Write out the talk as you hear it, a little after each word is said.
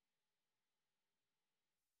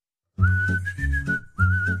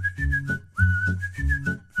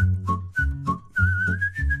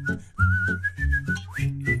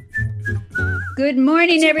Good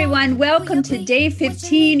morning, everyone. Welcome to day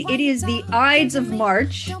 15. It is the Ides of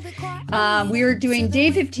March. We are doing day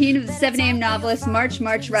 15 of the 7 a.m. Novelist March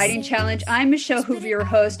Writing Challenge. I'm Michelle Hoover, your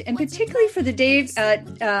host, and particularly for the day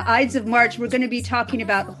Ides of March, we're going to be talking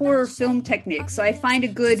about horror film techniques. So I find a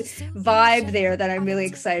good vibe there that I'm really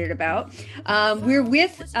excited about. We're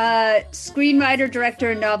with screenwriter, director,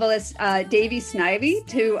 and novelist Devi Snively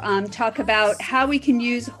to talk about how we can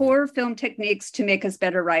use horror film techniques to make us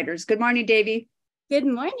better writers. Good morning, Devi. Good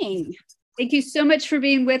morning. Thank you so much for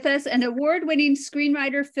being with us. An award-winning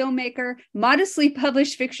screenwriter, filmmaker, modestly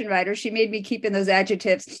published fiction writer, she made me keep in those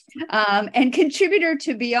adjectives, and contributor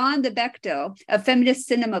to Beyond the Bechdel, a feminist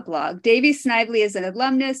cinema blog. Devi Snively is an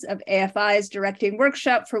alumnus of AFI's Directing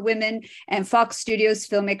Workshop for Women and Fox Studios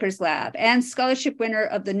Filmmakers Lab, and scholarship winner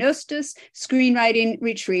of the Nostos Screenwriting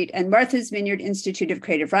Retreat and Martha's Vineyard Institute of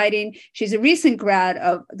Creative Writing. She's a recent grad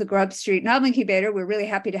of the Grub Street Novel Incubator. We're really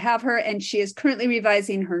happy to have her, and she is currently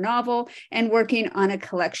revising her novel and working on a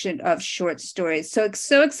collection of short stories. So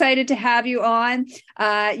excited to have you on.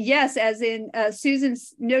 Yes, as in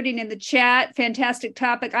Susan's noting in the chat, fantastic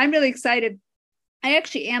topic. I'm really excited. I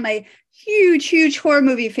actually am a huge horror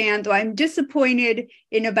movie fan, though I'm disappointed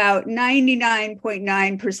in about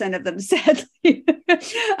 99.9% of them, sadly.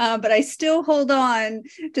 But I still hold on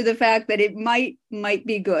to the fact that it might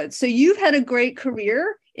be good. So you've had a great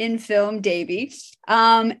career in film, Devi.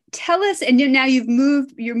 Tell us, and now you're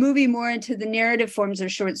moving more into the narrative forms of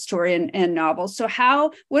short story and novels. So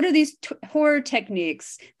what are these horror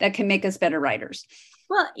techniques that can make us better writers?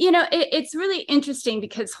 Well, it's really interesting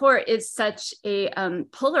because horror is such a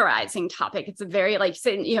polarizing topic. It's a very, like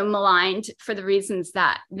you said, maligned for the reasons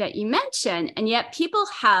that you mentioned. And yet people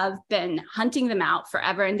have been hunting them out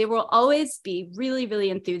forever, and there will always be really, really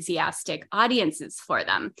enthusiastic audiences for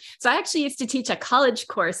them. So I actually used to teach a college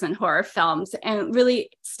course in horror films and really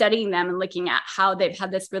studying them and looking at how they've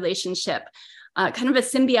had this relationship, kind of a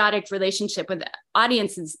symbiotic relationship with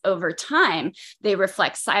audiences over time. They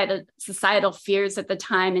reflect societal fears at the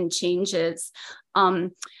time and changes.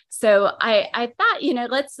 So I thought,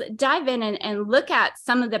 let's dive in and look at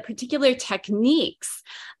some of the particular techniques.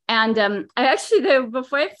 And I actually, though,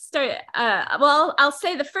 before I start, I'll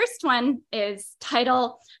say the first one is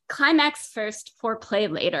titled Climax First, Foreplay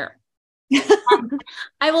Later.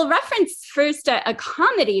 I will reference first a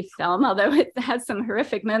comedy film, although it has some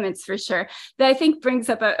horrific moments for sure, that I think brings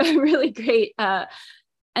up a really great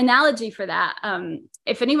analogy for that.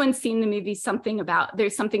 If anyone's seen the movie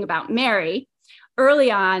There's Something About Mary,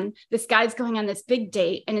 early on, this guy's going on this big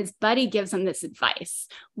date and his buddy gives him this advice,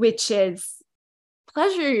 which is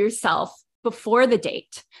pleasure yourself before the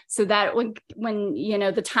date, so that when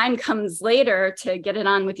the time comes later to get it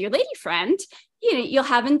on with your lady friend, you'll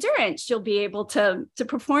have endurance. You'll be able to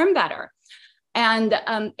perform better. And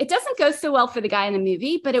it doesn't go so well for the guy in the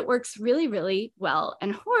movie, but it works really, really well in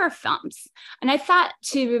horror films. And I thought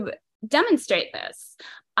to demonstrate this,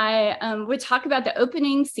 I would talk about the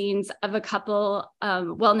opening scenes of a couple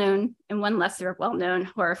well-known and one lesser well-known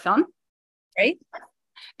horror film. Right.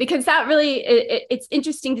 Because that really, it's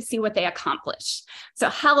interesting to see what they accomplish. So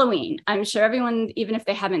Halloween, I'm sure everyone, even if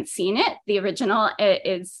they haven't seen it, the original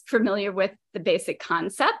is familiar with the basic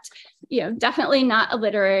concept. Definitely not a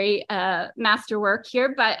literary masterwork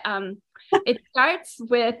here, but it starts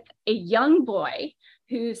with a young boy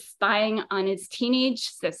who's spying on his teenage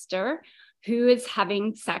sister who is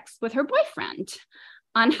having sex with her boyfriend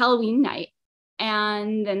on Halloween night.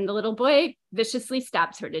 And then the little boy viciously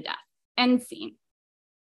stabs her to death. End scene.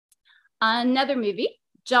 Another movie,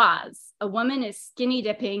 Jaws. A woman is skinny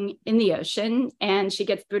dipping in the ocean and she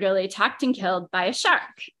gets brutally attacked and killed by a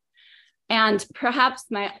shark. And perhaps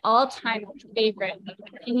my all-time favorite of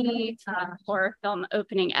any horror film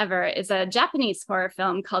opening ever is a Japanese horror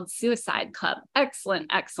film called Suicide Club.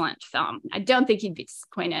 Excellent film. I don't think you'd be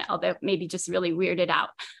disappointed, although maybe just really weirded out.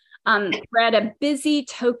 We're at a busy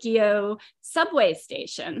Tokyo subway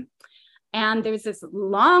station. And there's this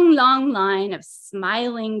long line of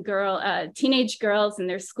smiling teenage girls in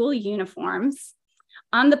their school uniforms.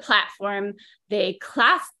 On the platform, they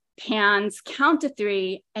clasp hands, count to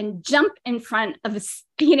 3, and jump in front of a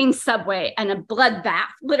speeding subway, and a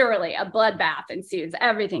bloodbath, literally a bloodbath ensues.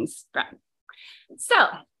 Everything's spread. So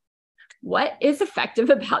what is effective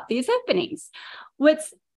about these openings?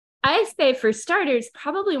 I say, for starters,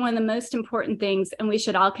 probably one of the most important things, and we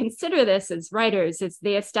should all consider this as writers, is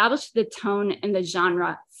they establish the tone and the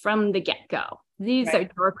genre from the get-go. These are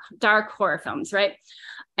dark horror films, right?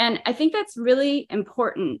 And I think that's really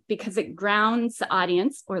important because it grounds the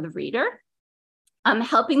audience or the reader,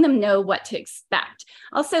 helping them know what to expect.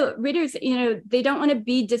 Also, readers, they don't want to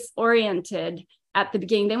be disoriented at the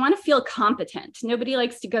beginning. They want to feel competent. Nobody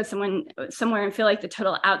likes to go somewhere and feel like the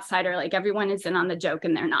total outsider, like everyone is in on the joke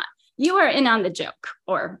and they're not. You are in on the joke,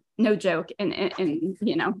 or no joke in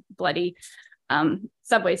bloody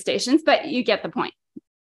subway stations, but you get the point.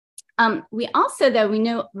 We also, though, we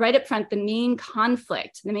know right up front the main kind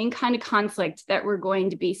of conflict that we're going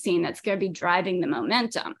to be seeing that's going to be driving the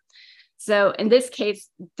momentum. So in this case,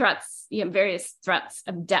 threats, various threats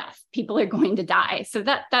of death. People are going to die. So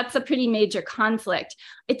that's a pretty major conflict.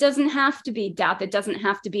 It doesn't have to be death. It doesn't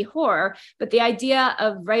have to be horror. But the idea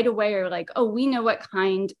of right away, or like, oh, we know what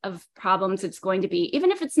kind of problems it's going to be,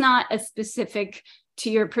 even if it's not a specific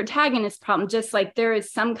to your protagonist problem, just like there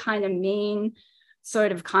is some kind of main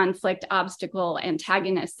sort of conflict, obstacle,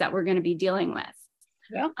 antagonist that we're going to be dealing with.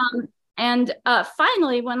 Yeah. And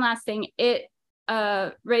finally, one last thing, it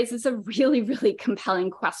raises a really, really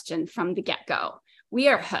compelling question from the get-go. We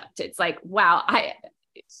are hooked. It's like, wow,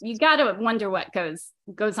 you got to wonder what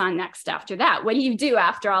goes on next after that. What do you do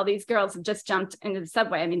after all these girls have just jumped into the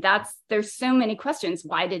subway? I mean, there's so many questions.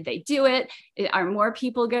 Why did they do it? Are more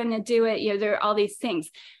people going to do it? There are all these things.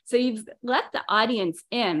 So you've let the audience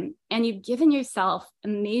in, and you've given yourself a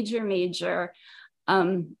major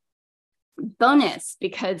bonus,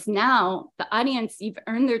 because now the audience, you've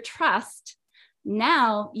earned their trust.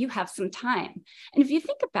 Now you have some time. And if you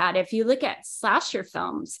think about it, if you look at slasher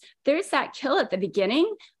films, there's that kill at the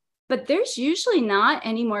beginning, but there's usually not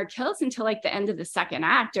any more kills until like the end of the second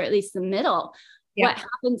act, or at least the middle. Yeah. What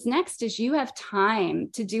happens next is you have time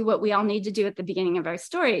to do what we all need to do at the beginning of our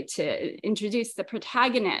story, to introduce the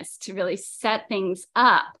protagonist, to really set things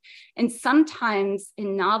up. And sometimes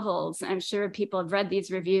in novels, I'm sure people have read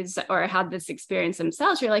these reviews or had this experience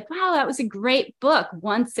themselves, you're like, wow, that was a great book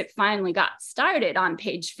once it finally got started on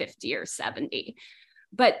page 50 or 70.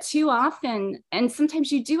 But too often, and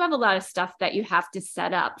sometimes you do have a lot of stuff that you have to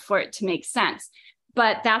set up for it to make sense.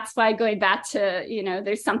 But that's why, going back to,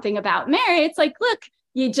 there's something about Mary, it's like, look,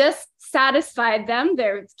 you just satisfied them.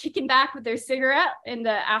 They're kicking back with their cigarette in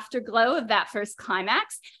the afterglow of that first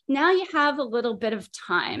climax. Now you have a little bit of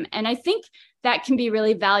time. And I think that can be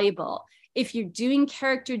really valuable. If you're doing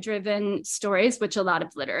character-driven stories, which a lot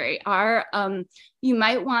of literary are, you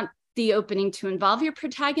might want the opening to involve your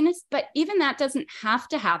protagonist, but even that doesn't have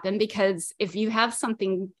to happen, because if you have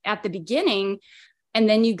something at the beginning, and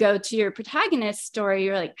then you go to your protagonist story,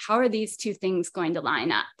 you're like, how are these two things going to line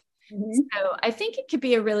up? Mm-hmm. So I think it could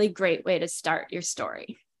be a really great way to start your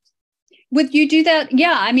story. Would you do that?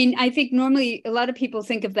 Yeah. I mean, I think normally a lot of people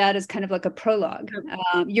think of that as kind of like a prologue.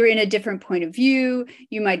 You're in a different point of view.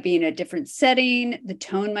 You might be in a different setting. The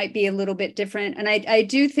tone might be a little bit different. And I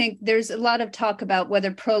do think there's a lot of talk about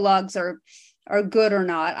whether prologues are good or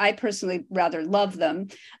not. I personally rather love them.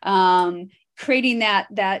 Creating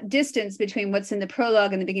that distance between what's in the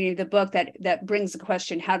prologue and the beginning of the book, that brings the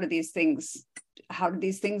question, how do these things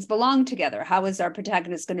belong together? How is our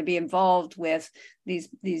protagonist going to be involved with these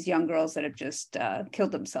young girls that have just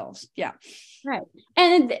killed themselves? Yeah. Right.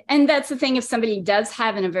 And that's the thing, if somebody does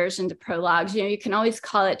have an aversion to prologues, you can always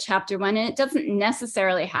call it chapter 1, and it doesn't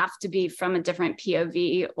necessarily have to be from a different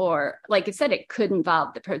POV, or like I said, it could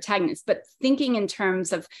involve the protagonist, but thinking in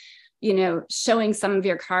terms of showing some of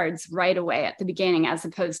your cards right away at the beginning, as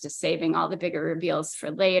opposed to saving all the bigger reveals for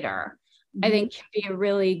later, I think can be a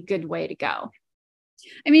really good way to go.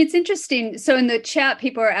 I mean, it's interesting. So in the chat,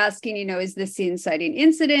 people are asking, is this the inciting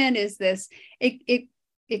incident? Is this,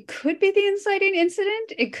 it could be the inciting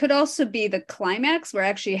incident. It could also be the climax. We're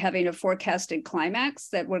actually having a forecasted climax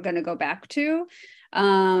that we're going to go back to,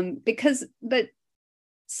 but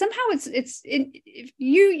somehow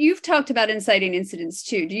you've talked about inciting incidents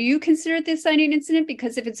too. Do you consider it the inciting incident?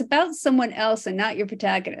 Because if it's about someone else and not your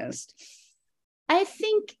protagonist. I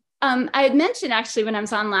think I had mentioned actually when I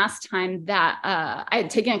was on last time that I had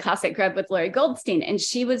taken a class at Grub with Lori Goldstein, and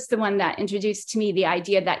she was the one that introduced to me the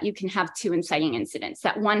idea that you can have two inciting incidents,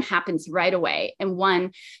 that one happens right away and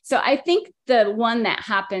one. So I think the one that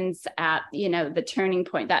happens at, the turning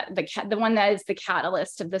point, that the one that is the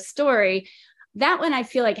catalyst of the story, that one I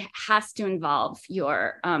feel like has to involve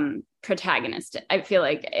your protagonist. I feel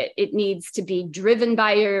like it needs to be driven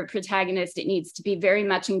by your protagonist. It needs to be very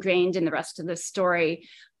much ingrained in the rest of the story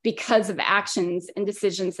because of actions and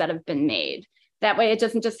decisions that have been made. That way it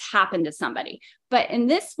doesn't just happen to somebody. But in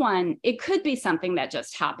this one, it could be something that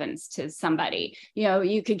just happens to somebody.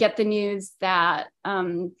 You could get the news that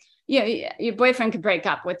your boyfriend could break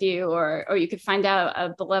up with you, or you could find out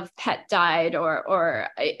a beloved pet died, or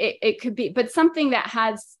it could be, but something that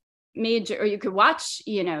has major, or you could watch,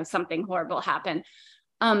 something horrible happen.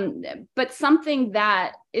 But something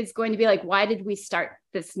that is going to be like, why did we start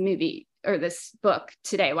this movie or this book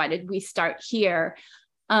today? Why did we start here?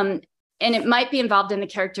 And it might be involved in the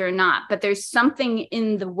character or not, but there's something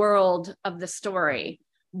in the world of the story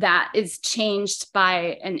that is changed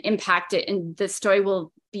by and impacted, and the story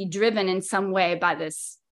will be driven in some way by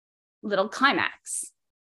this little climax.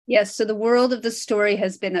 Yes, so the world of the story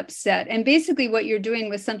has been upset. And basically what you're doing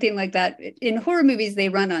with something like that, in horror movies, they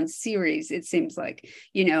run on series, it seems like,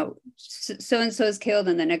 so-and-so is killed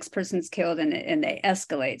and the next person's killed, and they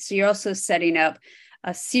escalate. So you're also setting up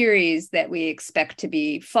a series that we expect to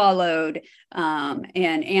be followed and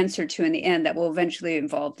answered to in the end that will eventually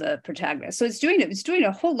involve the protagonist. So it's doing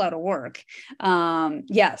a whole lot of work.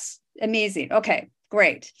 Yes, amazing. Okay,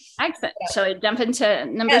 great. Excellent. Shall we jump into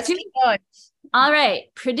number 2? All right.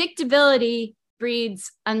 Predictability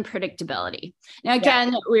breeds unpredictability. Now,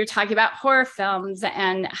 again, we were talking about horror films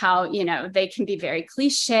and how, they can be very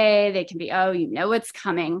cliche. They can be, what's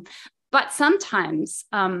coming. But sometimes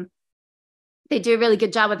they do a really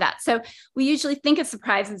good job with that. So we usually think of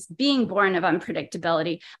surprise as being born of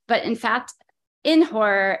unpredictability. But in fact, in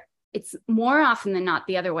horror, it's more often than not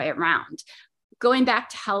the other way around. Going back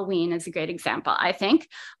to Halloween is a great example, I think.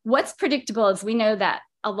 What's predictable is we know that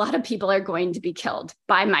a lot of people are going to be killed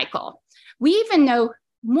by Michael. We even know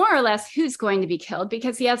more or less who's going to be killed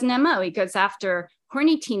because he has an MO. He goes after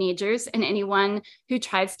horny teenagers and anyone who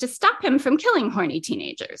tries to stop him from killing horny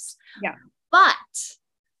teenagers. Yeah. But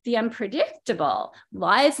the unpredictable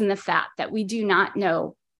lies in the fact that we do not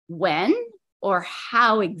know when or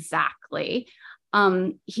how exactly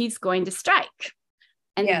he's going to strike.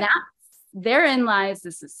 And therein lies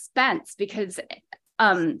the suspense, because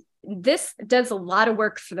this does a lot of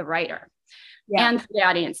work for the writer and for the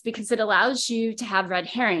audience, because it allows you to have red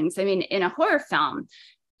herrings. I mean, in a horror film,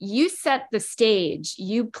 you set the stage,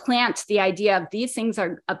 you plant the idea of these things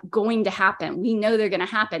are going to happen. We know they're going to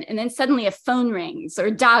happen. And then suddenly a phone rings or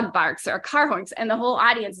a dog barks or a car honks and the whole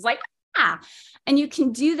audience is like, ah. And you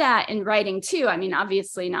can do that in writing too. I mean,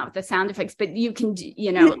 obviously not with the sound effects, but you can,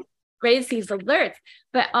 raise these alerts,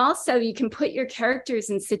 but also you can put your characters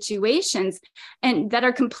in situations and that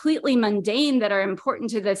are completely mundane, that are important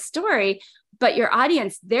to the story, but your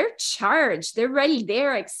audience, they're charged, they're ready,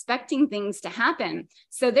 they're expecting things to happen.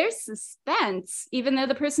 So there's suspense, even though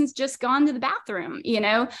the person's just gone to the bathroom,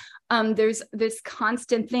 there's this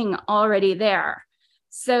constant thing already there.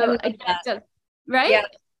 So again, right?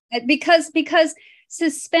 Yeah, because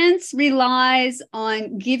suspense relies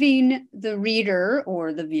on giving the reader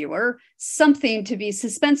or the viewer something to be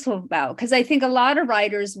suspenseful about. Because I think a lot of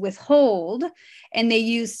writers withhold and they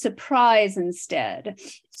use surprise instead.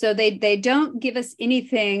 So they don't give us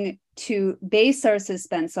anything to base our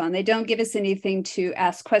suspense on. They don't give us anything to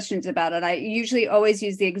ask questions about it. I usually always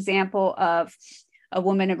use the example of a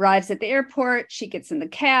woman arrives at the airport. She gets in the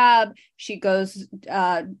cab. She goes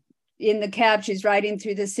in the cab, she's riding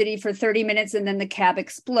through the city for 30 minutes and then the cab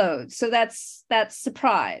explodes. So that's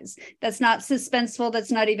surprise. That's not suspenseful.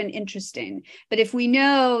 That's not even interesting. But if we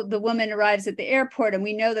know the woman arrives at the airport and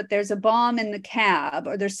we know that there's a bomb in the cab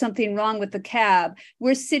or there's something wrong with the cab,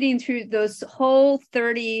 we're sitting through those whole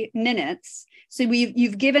 30 minutes. So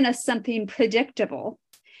you've given us something predictable,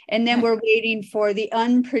 and then we're waiting for the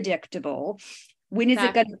unpredictable. When is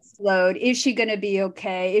it going to explode? Is she going to be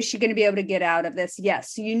okay? Is she going to be able to get out of this?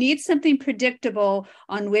 Yes. So you need something predictable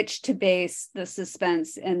on which to base the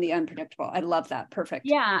suspense and the unpredictable. I love that. Perfect.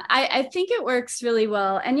 Yeah, I think it works really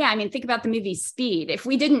well. And yeah, I mean, think about the movie Speed. If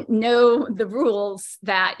we didn't know the rules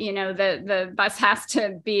that, the bus has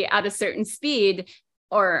to be at a certain speed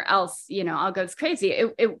or else, all goes crazy,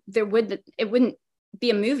 it wouldn't be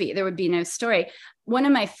a movie. There would be no story. One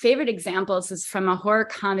of my favorite examples is from a horror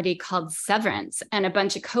comedy called Severance, and a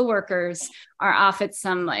bunch of coworkers are off at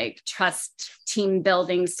some trust team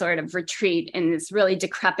building sort of retreat in this really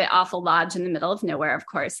decrepit, awful lodge in the middle of nowhere, of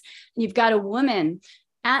course. And you've got a woman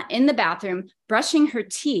in the bathroom brushing her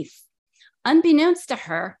teeth. Unbeknownst to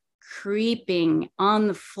her, creeping on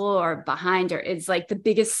the floor behind her is like the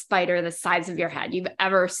biggest spider the size of your head you've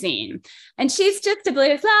ever seen. And she's just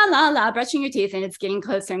oblivious, la, la, la, brushing her teeth, and it's getting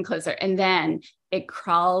closer and closer. And then it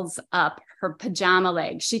crawls up her pajama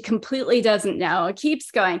leg. She completely doesn't know. It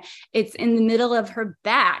keeps going. It's in the middle of her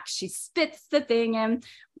back. She spits the thing in,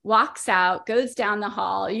 walks out, goes down the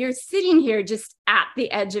hall. You're sitting here just at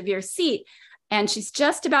the edge of your seat. And she's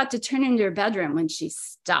just about to turn into her bedroom when she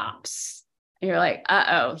stops. And you're like,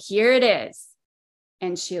 uh-oh, here it is.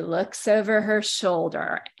 And she looks over her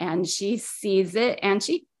shoulder and she sees it and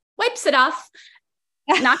she wipes it off,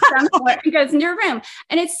 knocks it on the floor and goes into her room.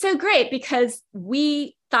 And it's so great because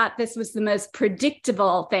we thought this was the most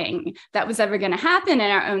predictable thing that was ever going to happen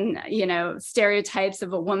in our own, stereotypes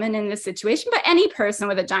of a woman in this situation, but any person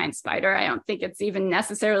with a giant spider. I don't think it's even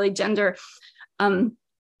necessarily gender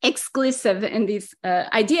exclusive in these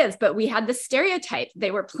ideas, but we had the stereotype. They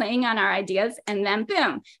were playing on our ideas and then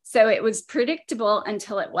boom. So it was predictable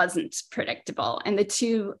until it wasn't predictable. And the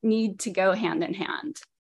two need to go hand in hand.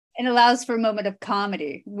 And allows for a moment of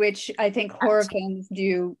comedy, which I think horror films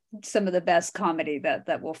do some of the best comedy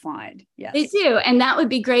that we'll find. Yes, they do. And that would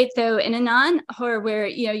be great, though, in a non-horror where,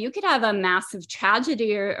 you could have a massive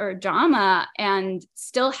tragedy or drama and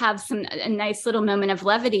still have a nice little moment of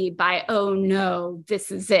levity by, oh, no,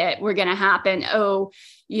 this is it. We're going to happen. Oh,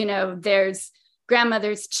 there's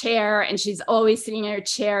grandmother's chair and she's always sitting in her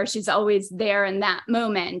chair. She's always there in that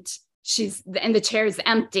moment. And the chair is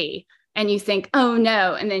empty. And you think, oh,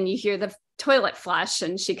 no. And then you hear the toilet flush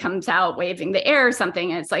and she comes out waving the air or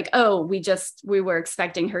something. And it's like, oh, we were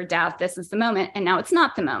expecting her death. This is the moment. And now it's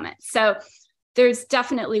not the moment. So there's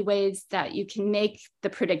definitely ways that you can make the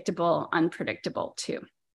predictable unpredictable too.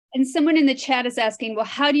 And someone in the chat is asking, well,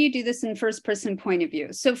 how do you do this in first person point of view?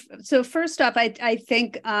 So first off, I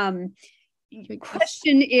think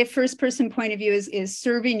question if first person point of view is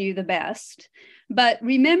serving you the best. But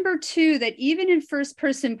remember, too, that even in first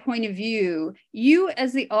person point of view, you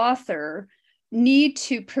as the author need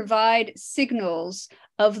to provide signals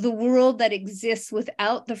of the world that exists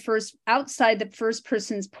outside the first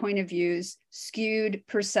person's point of view's skewed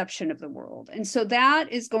perception of the world. And so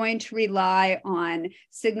that is going to rely on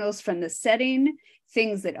signals from the setting,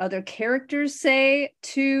 things that other characters say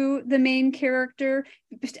to the main character.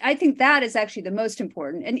 I think that is actually the most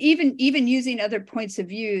important, and even using other points of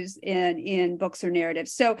views in books or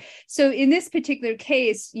narratives. So in this particular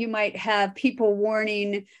case, you might have people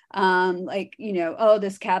warning, oh,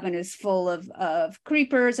 this cabin is full of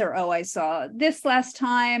creepers, or oh, I saw this last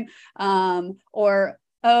time, or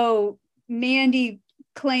oh, Mandy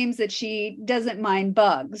claims that she doesn't mind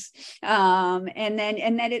bugs, and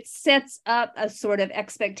then it sets up a sort of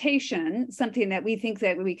expectation, something that we think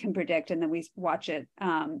that we can predict, and then we watch it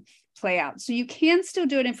play out. So you can still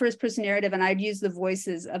do it in first person narrative, and I'd use the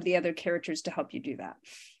voices of the other characters to help you do that.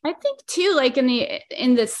 I think too, like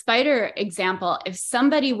in the spider example, if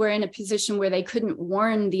somebody were in a position where they couldn't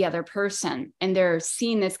warn the other person and they're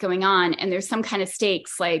seeing this going on and there's some kind of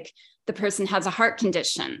stakes, like the person has a heart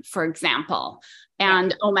condition, for example,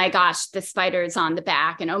 and oh my gosh, the spider is on the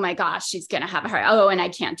back, and oh my gosh, she's going to have a heart. Oh, and I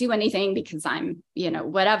can't do anything because I'm,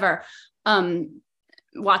 whatever,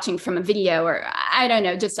 watching from a video, or I don't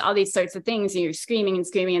know, just all these sorts of things. And you're screaming and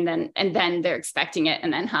screaming, and then they're expecting it.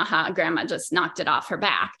 And then, haha, grandma just knocked it off her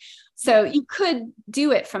back. So you could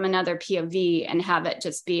do it from another POV and have it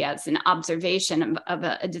just be as an observation of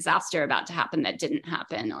a disaster about to happen that didn't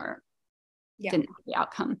happen or didn't have the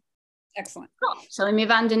outcome. Excellent. Cool. Shall we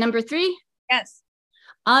move on to number 3? Yes.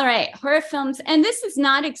 All right, horror films, and this is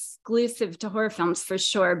not exclusive to horror films for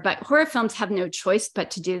sure, but horror films have no choice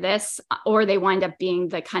but to do this, or they wind up being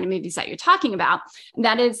the kind of movies that you're talking about. And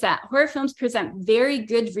that is that horror films present very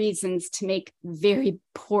good reasons to make very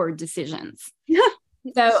poor decisions.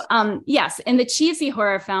 So, yes, in the cheesy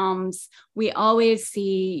horror films, we always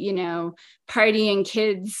see, partying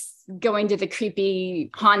kids going to the creepy,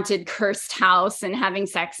 haunted, cursed house and having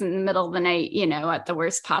sex in the middle of the night, at the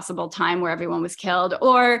worst possible time where everyone was killed.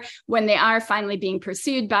 Or when they are finally being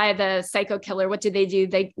pursued by the psycho killer, what do?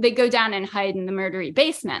 They go down and hide in the murdery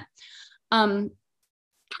basement.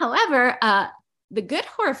 However, the good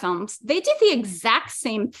horror films, they do the exact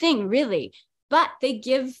same thing, really, but they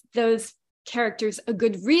give those characters a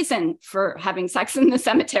good reason for having sex in the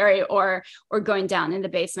cemetery or going down in the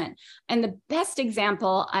basement. And the best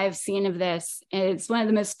example I've seen of this is one of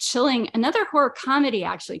the most chilling, another horror comedy,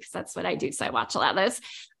 actually, because that's what I do. So I watch a lot of this,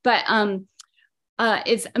 but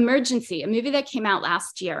is Emergency, a movie that came out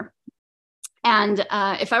last year. And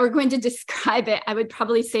if I were going to describe it, I would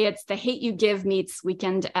probably say it's The Hate U Give meets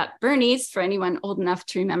Weekend at Bernie's, for anyone old enough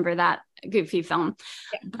to remember that goofy film.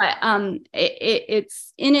 Yeah. But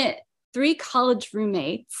it's in it, 3 college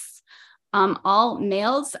roommates, all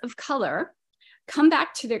males of color, come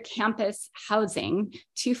back to their campus housing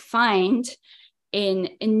to find an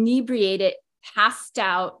inebriated, passed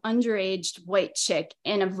out, underage white chick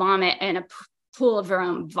in a pool of her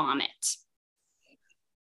own vomit.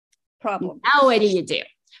 Problem. Now what do?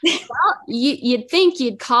 Well, you'd think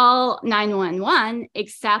you'd call 911,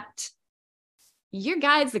 except your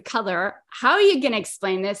guy's of color. How are you going to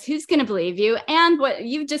explain this? Who's going to believe you? And what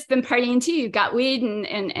you've just been partying too. You've got weed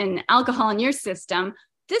and alcohol in your system.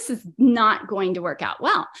 This is not going to work out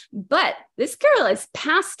well. But this girl is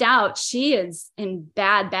passed out. She is in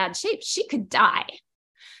bad shape. She could die.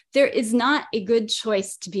 there is not a good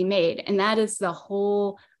choice to be made. And that is the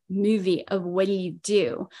whole movie of what do you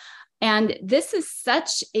do? And this is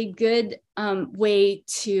such a good way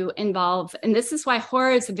to involve, and this is why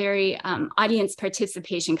horror is a very audience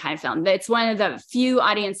participation kind of film. It's one of the few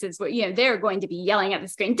audiences where, you know, they're going to be yelling at the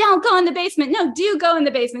screen, don't go in the basement. No, do go in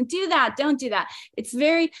the basement. Do that. Don't do that. It's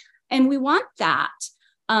very, and we want that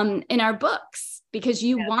in our books because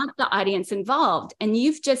you want the audience involved, and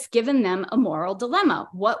you've just given them a moral dilemma.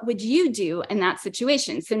 What would you do in that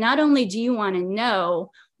situation? So not only do you want to know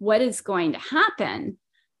what is going to happen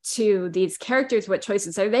to these characters, what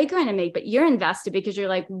choices are they going to make, but you're invested because you're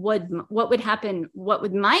like, what would happen? What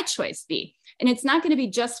would my choice be? And it's not going to be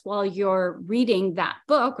just while you're reading that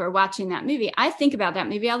book or watching that movie. I think about that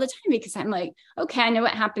movie all the time because I'm like, okay, I know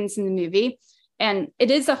what happens in the movie. And it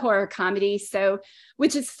is a horror comedy. So,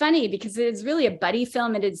 which is funny because it is really a buddy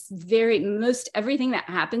film. It is most everything that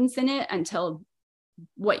happens in it until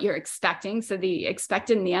what you're expecting. So the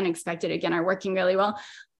expected and the unexpected, again, are working really well.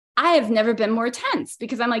 I have never been more tense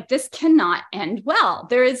because I'm like, this cannot end well.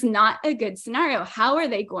 There is not a good scenario. How are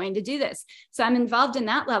they going to do this? So I'm involved in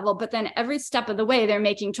that level, but then every step of the way, they're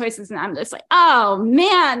making choices. And I'm just like, oh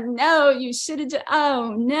man, no, you should have,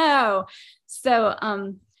 oh no. So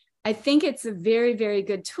I think it's a very, very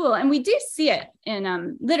good tool. And we do see it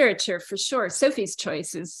in literature for sure. Sophie's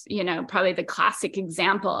Choice is, you know, probably the classic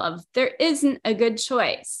example of there isn't a good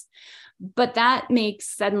choice. But that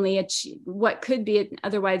makes suddenly what could be an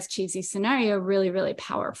otherwise cheesy scenario really, really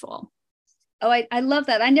powerful. Oh, I love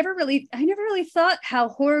that. I never really thought how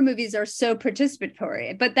horror movies are so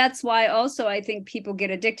participatory, but that's why also I think people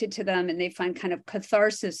get addicted to them and they find kind of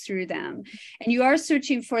catharsis through them. And you are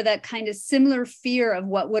searching for that kind of similar fear of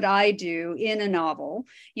what would I do in a novel.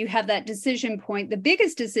 You have that decision point. The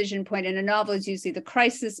biggest decision point in a novel is usually the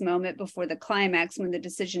crisis moment before the climax when the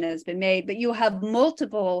decision has been made, but you'll have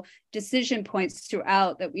multiple decision points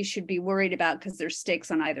throughout that we should be worried about because there's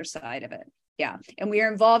stakes on either side of it. Yeah. And we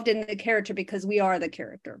are involved in the character because we are the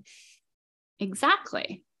character.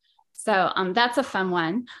 Exactly. So that's a fun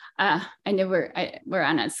one. I know we're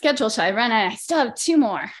on a schedule, so I run out. I still have two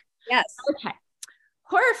more. Yes. Okay.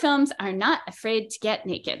 Horror films are not afraid to get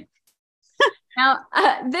naked. Now,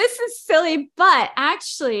 this is silly, but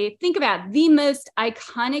actually think about the most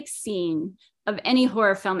iconic scene of any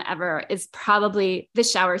horror film ever is probably the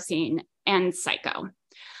shower scene and Psycho.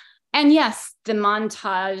 And yes, the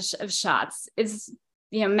montage of shots is,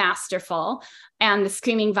 you know, masterful, and the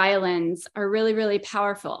screaming violins are really, really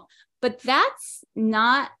powerful. But that's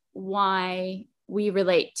not why we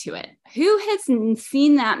relate to it. Who has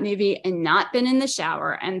seen that movie and not been in the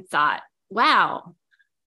shower and thought, wow,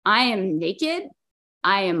 I am naked,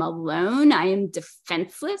 I am alone, I am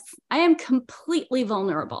defenseless, I am completely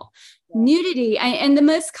vulnerable. Nudity, and the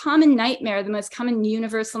most common nightmare, the most common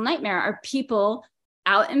universal nightmare are people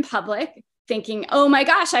out in public thinking, oh my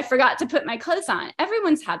gosh, I forgot to put my clothes on.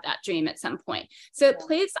 Everyone's had that dream at some point. So it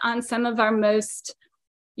plays on some of our most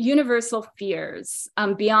universal fears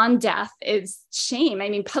beyond death is shame. I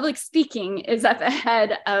mean, public speaking is up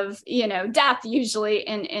ahead of, you know, death usually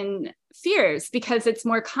in fears because it's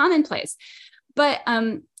more commonplace. But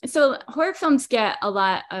so horror films get a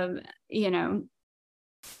lot of, you know,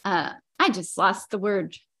 I just lost the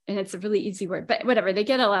word and it's a really easy word, but whatever. They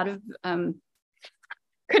get a lot of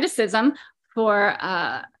criticism for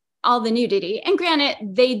all the nudity. And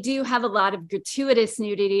granted, they do have a lot of gratuitous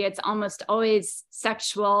nudity. It's almost always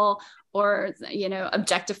sexual or, you know,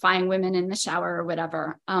 objectifying women in the shower or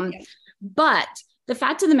whatever. But the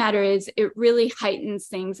fact of the matter is it really heightens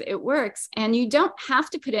things. It works. And you don't have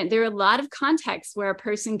to put in, there are a lot of contexts where a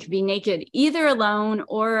person could be naked, either alone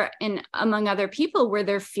or in among other people where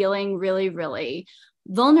they're feeling really, really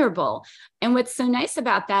vulnerable. And what's so nice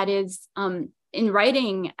about that is, in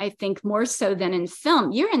writing, I think more so than in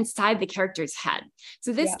film, you're inside the character's head.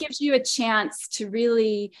 So this gives you a chance to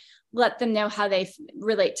really let them know how they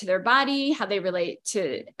relate to their body, how they relate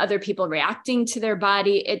to other people reacting to their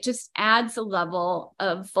body. It just adds a level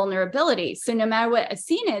of vulnerability. So no matter what a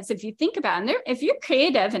scene is, if you think about it, if you're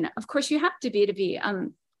creative, and of course you have to be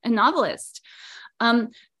a novelist,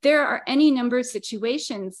 there are any number of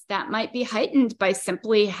situations that might be heightened by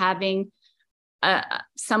simply having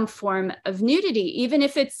some form of nudity, even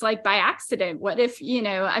if it's like by accident. What if, you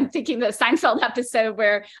know, I'm thinking the Seinfeld episode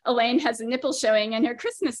where Elaine has a nipple showing in her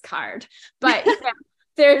Christmas card, but you know,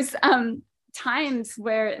 there's times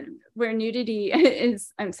where nudity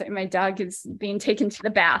is, I'm sorry, my dog is being taken to the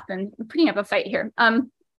bath and putting up a fight here.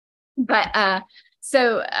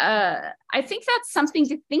 So I think that's something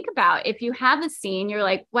to think about. If you have a scene, you're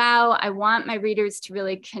like, wow, I want my readers to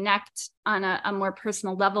really connect on a more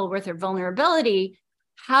personal level with their vulnerability.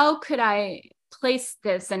 how could I place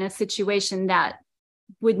this in a situation that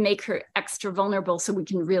would make her extra vulnerable so we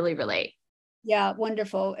can really relate? Yeah,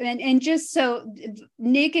 wonderful. And just so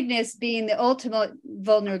nakedness being the ultimate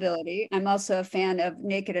vulnerability. I'm also a fan of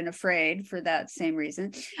Naked and Afraid for that same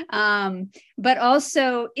reason. But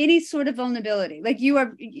also any sort of vulnerability, like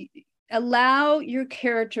allow your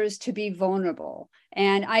characters to be vulnerable.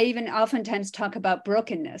 And I even oftentimes talk about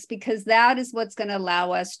brokenness, because that is what's going to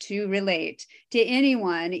allow us to relate to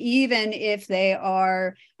anyone, even if they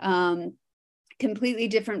are completely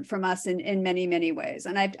different from us in many, many ways.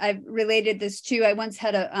 And I've related this to, I once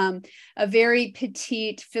had a very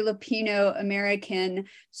petite Filipino American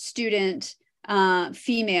student,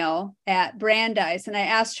 female, at Brandeis. And I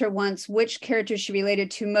asked her once which character she related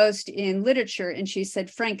to most in literature. And she said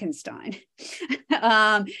Frankenstein.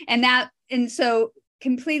 And so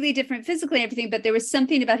completely different physically and everything, but there was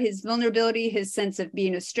something about his vulnerability, his sense of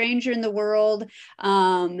being a stranger in the world,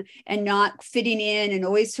 and not fitting in and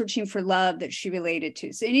always searching for love, that she related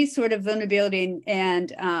to. So any sort of vulnerability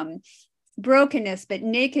and brokenness, but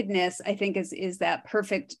nakedness, I think is that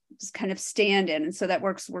perfect kind of stand-in. And so that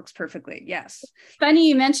works perfectly. Yes. Funny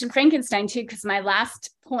you mentioned Frankenstein too, because my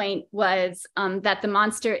last point was that the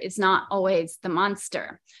monster is not always the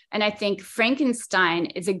monster. And I think Frankenstein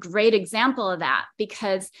is a great example of that,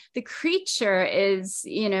 because the creature is,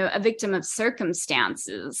 a victim of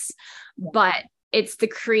circumstances, but it's the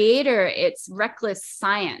creator, it's reckless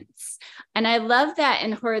science. And I love that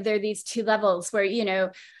in horror, there are these two levels where,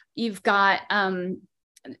 you've got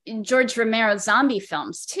George Romero's zombie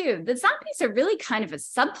films too. The zombies are really kind of a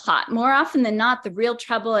subplot. More often than not, the real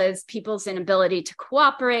trouble is people's inability to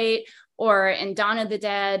cooperate, or in Dawn of the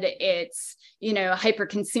Dead, it's,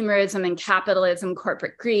 hyper-consumerism and capitalism,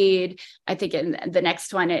 corporate greed. I think in the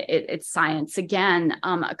next one, it's science again.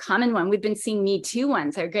 A common one, we've been seeing Me Too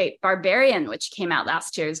ones. They're great. Barbarian, which came out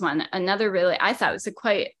last year, is one. Another really, I thought, was a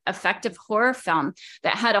quite effective horror film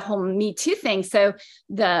that had a whole Me Too thing. So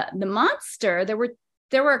the monster, there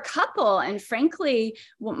were a couple, and frankly,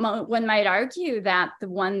 one might argue that the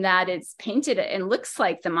one that is painted and looks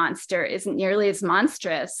like the monster isn't nearly as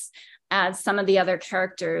monstrous as some of the other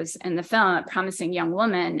characters in the film. A Promising Young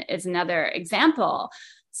Woman is another example.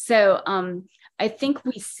 So I think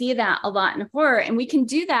we see that a lot in horror, and we can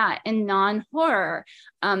do that in non-horror.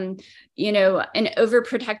 An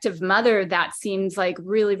overprotective mother that seems like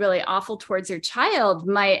really, really awful towards her child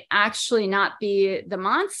might actually not be the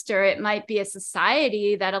monster. It might be a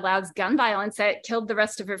society that allows gun violence that killed the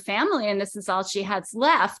rest of her family, and this is all she has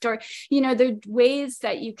left. Or, there are ways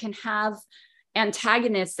that you can have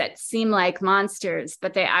antagonists that seem like monsters,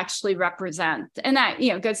 but they actually represent, and that,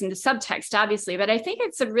 goes into subtext, obviously, but I think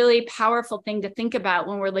it's a really powerful thing to think about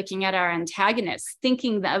when we're looking at our antagonists,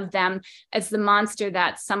 thinking of them as the monster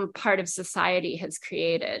that some part of society has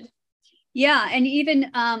created. Yeah. And even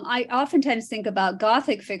I oftentimes think about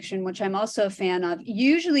Gothic fiction, which I'm also a fan of.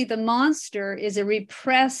 Usually the monster is a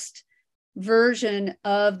repressed version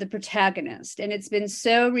of the protagonist, and it's been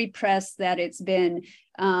so repressed that it's been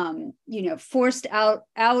forced out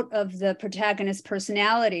of the protagonist's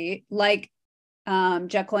personality, like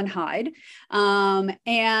Jekyll and Hyde,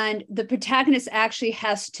 and the protagonist actually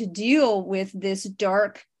has to deal with this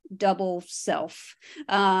dark double self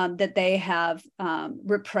that they have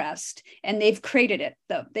repressed, and they've created it,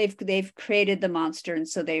 though. They've created the monster, and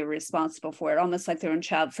so they are responsible for it, almost like their own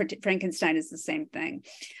child. Frankenstein is the same thing.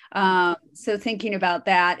 So thinking about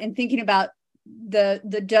that, and thinking about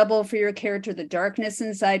the double for your character, the darkness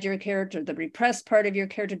inside your character, the repressed part of your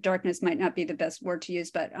character. Darkness might not be the best word to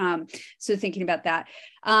use, but so thinking about that.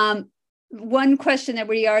 One question that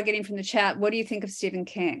we are getting from the chat: what do you think of Stephen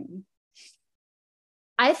King?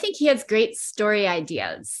 I think he has great story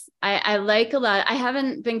ideas. I like a lot. I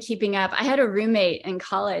haven't been keeping up. I had a roommate in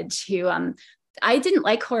college who I didn't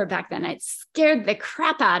like horror back then. It scared the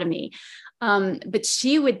crap out of me. But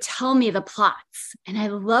she would tell me the plots, and I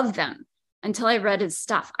loved them until I read his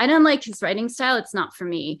stuff. I don't like his writing style. It's not for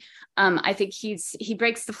me. I think he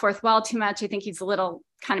breaks the fourth wall too much. I think he's a little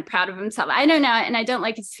kind of proud of himself. I don't know. And I don't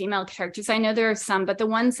like his female characters. I know there are some, but the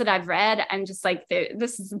ones that I've read, I'm just like,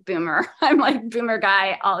 this is a boomer. I'm like boomer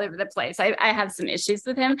guy all over the place. I have some issues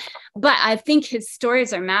with him, but I think his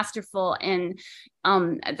stories are masterful. And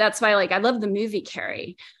that's why I love the movie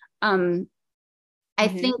Carrie. I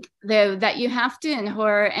think, though, that you have to, in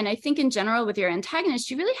horror, and I think in general with your antagonists,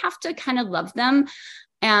 you really have to kind of love them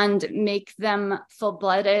and make them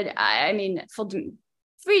full-blooded.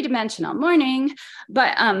 Three-dimensional morning,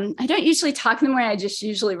 but I don't usually talk in the morning. I just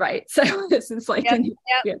usually write. So this is like,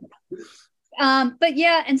 yeah. But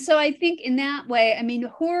yeah, and so I think in that way, I mean,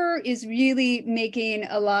 horror is really making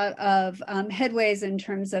a lot of headways in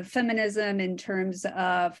terms of feminism, in terms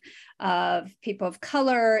of people of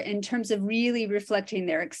color, in terms of really reflecting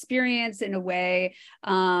their experience in a way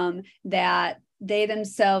that they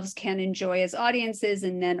themselves can enjoy as audiences,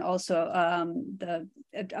 and then also the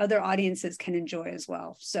other audiences can enjoy as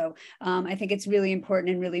well. So I think it's really important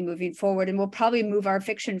and really moving forward, and we'll probably move our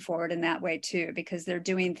fiction forward in that way too, because they're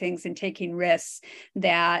doing things and taking risks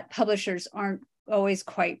that publishers aren't always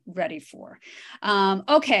quite ready for.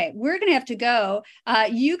 Okay, we're going to have to go.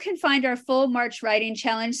 You can find our full March Writing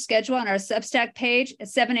Challenge schedule on our Substack page,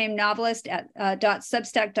 7amnovelist at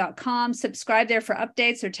 .substack.com. Subscribe there for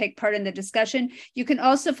updates or take part in the discussion. You can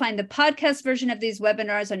also find the podcast version of these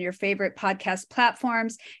webinars on your favorite podcast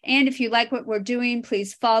platforms. And if you like what we're doing,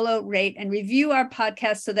 please follow, rate, and review our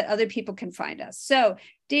podcast so that other people can find us. So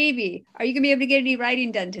Devi, are you going to be able to get any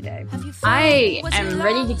writing done today? I am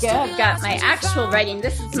ready to go. I've got my actual writing.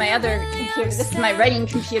 This is my other computer. This is my writing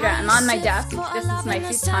computer. I'm on my desk. This is my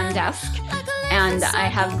futon desk. And I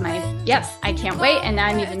have I can't wait. And now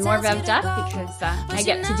I'm even more revved up because I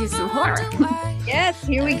get to do some horror. Yes,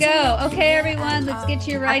 here we go. Okay, everyone, let's get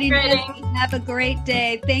to your writing done. Have a great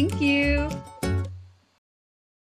day. Thank you.